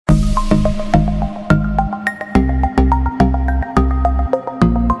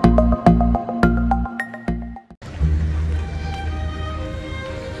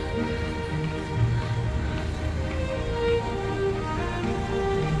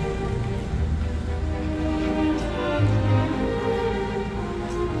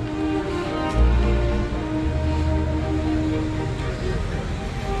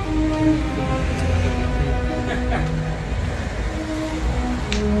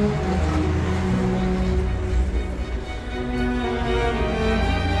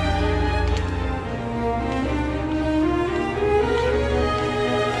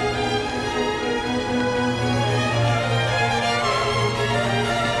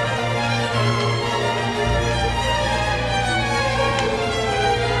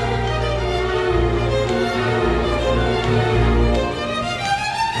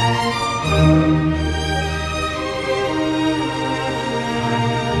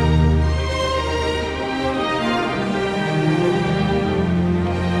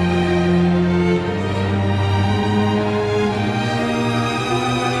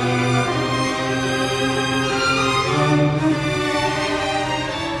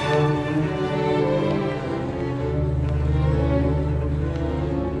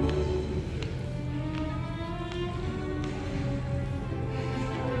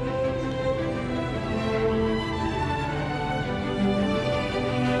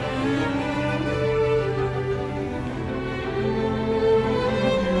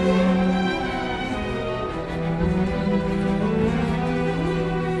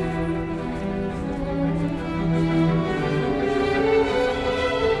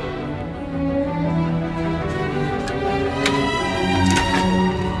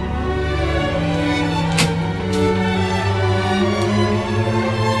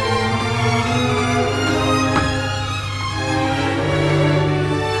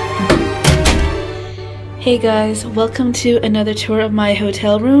Hey guys, welcome to another tour of my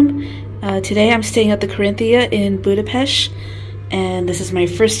hotel room. Today I'm staying at the Corinthia in Budapest, and this is my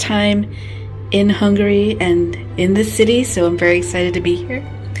first time in Hungary and in this city, so I'm very excited to be here.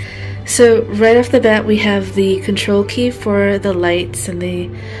 So right off the bat we have the control key for the lights and the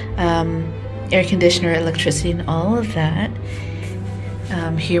air conditioner, electricity, and all of that.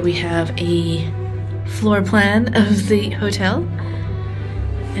 Here we have a floor plan of the hotel.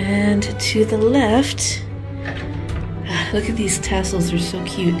 And to the left, look at these tassels, they're so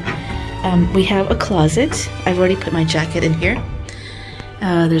cute. We have a closet. I've already put my jacket in here.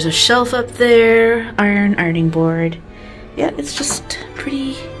 There's a shelf up there, ironing board. Yeah, it's just a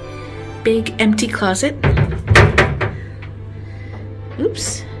pretty big empty closet.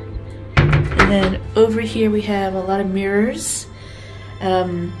 Oops. And then over here we have a lot of mirrors.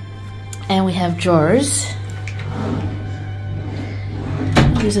 And we have drawers.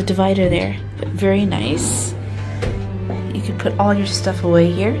 There's a divider there, but very nice. You can put all your stuff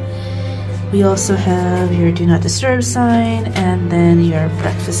away here. We also have your do not disturb sign and then your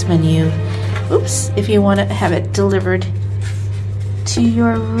breakfast menu. Oops, if you want to have it delivered to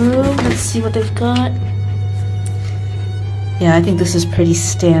your room. Let's see what they've got. Yeah, I think this is pretty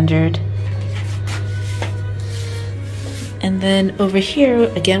standard. And then over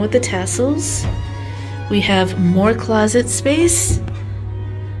here, again with the tassels, we have more closet space.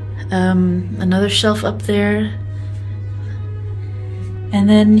 Another shelf up there. And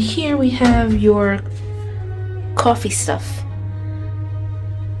then here we have your coffee stuff.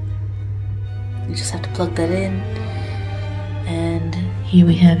 You just have to plug that in. And here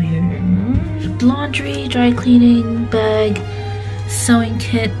we have your laundry, dry cleaning bag, sewing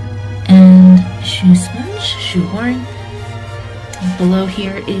kit, and shoe sponge, shoe horn. Below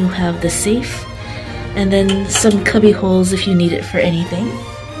here you have the safe, and then some cubby holes if you need it for anything.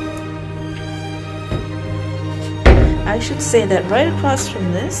 I should say that right across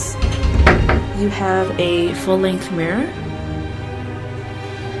from this, you have a full-length mirror.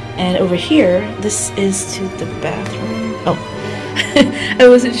 And over here, this is to the bathroom. Oh, I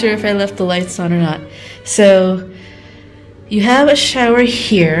wasn't sure if I left the lights on or not. So, you have a shower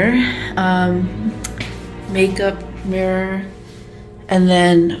here, makeup mirror, and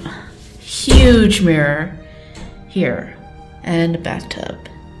then huge mirror here, and a bathtub.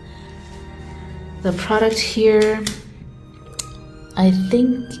 The product here, I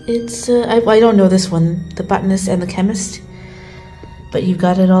think it's, I don't know this one, the botanist and the chemist, but you've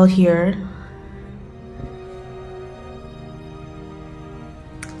got it all here.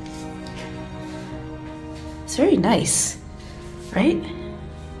 It's very nice, right?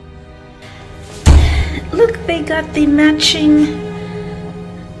 Look, they got the matching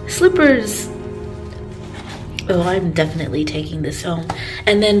slippers. Oh, I'm definitely taking this home.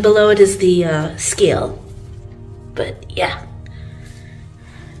 And then below it is the scale. But yeah.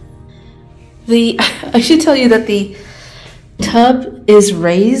 I should tell you that the tub is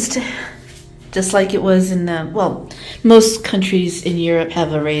raised, just like it was in the, well, most countries in Europe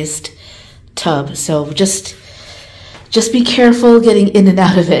have a raised tub, so just be careful getting in and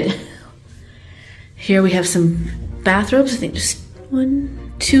out of it. Here we have some bathrobes, I think just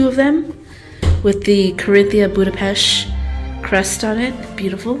two of them, with the Corinthia Budapest crest on it,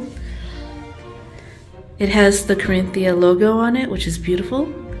 beautiful. It has the Corinthia logo on it, which is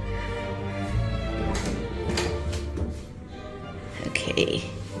beautiful. Okay.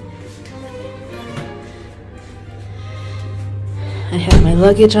 I have my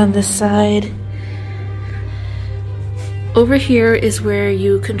luggage on this side. Over here is where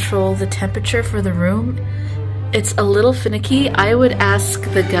you control the temperature for the room. It's a little finicky. I would ask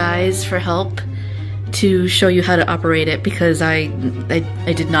the guys for help to show you how to operate it because I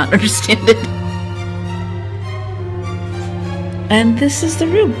did not understand it. And this is the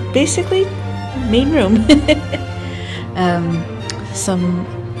room, basically, main room. Some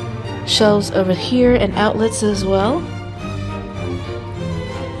shelves over here and outlets as well.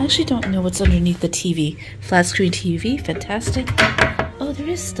 I actually don't know what's underneath the TV. Flat screen TV, fantastic. Oh, there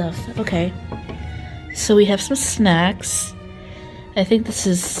is stuff, okay. So we have some snacks. I think this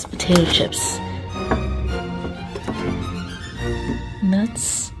is potato chips.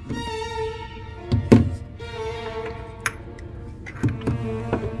 Nuts.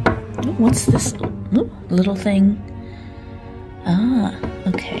 Oh, what's this little thing? Ah,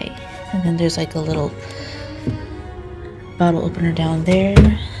 okay. And then there's like a little bottle opener down there.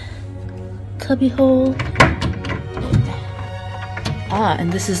 Cubby hole. Ah,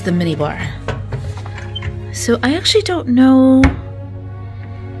 and this is the mini bar. So I actually don't know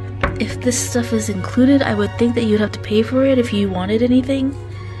if this stuff is included. I would think that you'd have to pay for it if you wanted anything.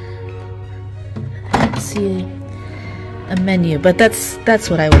 see a menu, but that's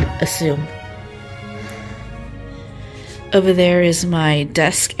what I would assume. Over there is my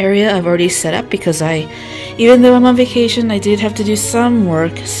desk area I've already set up because even though I'm on vacation, I did have to do some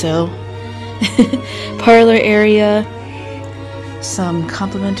work, so parlor area, some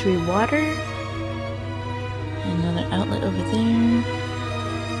complimentary water, another outlet over there.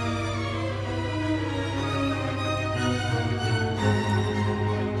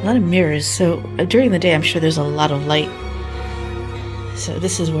 A lot of mirrors, so during the day I'm sure there's a lot of light. So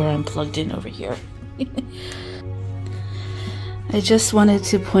this is where I'm plugged in over here. I just wanted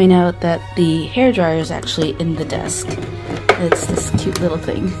to point out that the hairdryer is actually in the desk. It's this cute little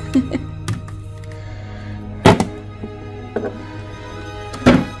thing.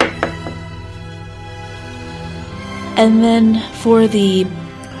 And then for the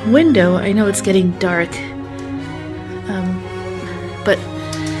window, I know it's getting dark, but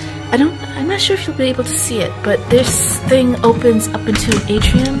I'm not sure if you'll be able to see it, but this thing opens up into an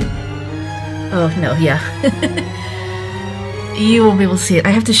atrium. Oh no, yeah. You won't be able to see it. I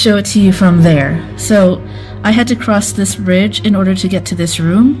have to show it to you from there. So I had to cross this bridge in order to get to this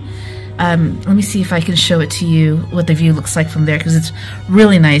room. Let me see if I can show it to you what the view looks like from there, because it's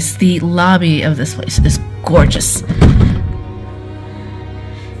really nice. The lobby of this place is gorgeous.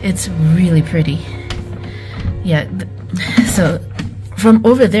 It's really pretty. Yeah, so from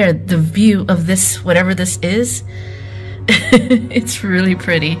over there, the view of this, whatever this is, it's really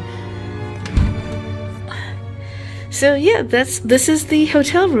pretty. So yeah, this is the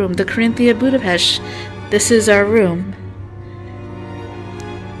hotel room, the Corinthia Budapest. This is our room.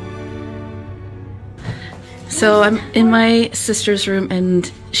 So I'm in my sister's room, and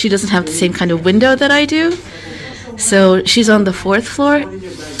she doesn't have the same kind of window that I do. So she's on the 4th floor.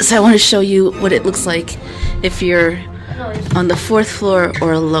 So I want to show you what it looks like if you're on the 4th floor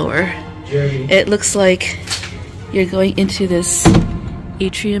or lower. It looks like you're going into this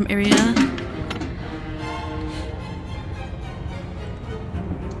atrium area.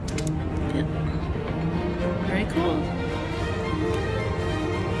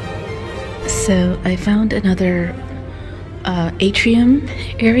 So I found another atrium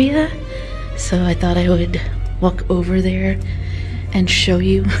area, so I thought I would walk over there and show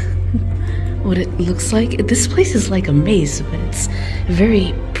you what it looks like. This place is like a maze, but it's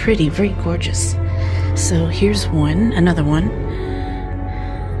very pretty, very gorgeous. So here's another one.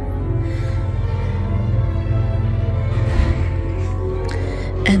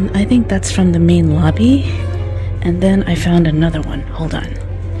 And I think that's from the main lobby. And then I found another one. Hold on.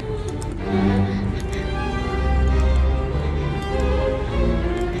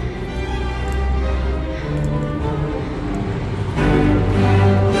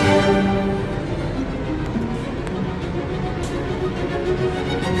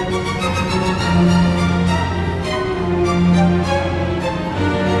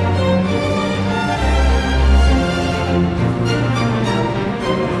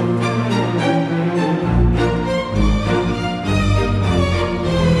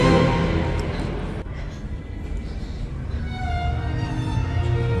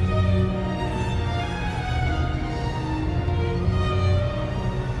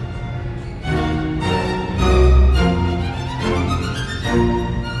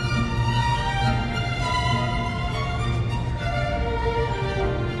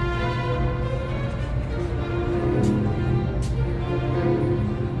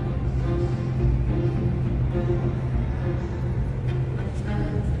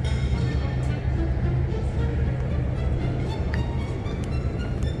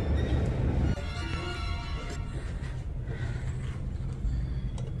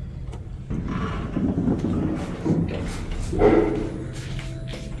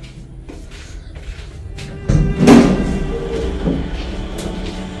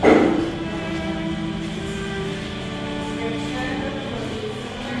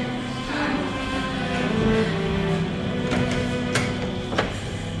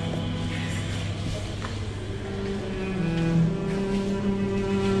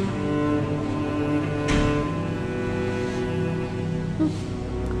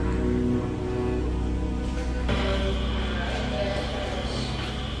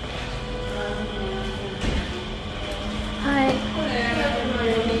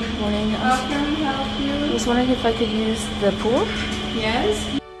 I was wondering if I could use the pool.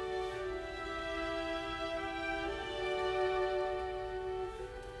 Yes.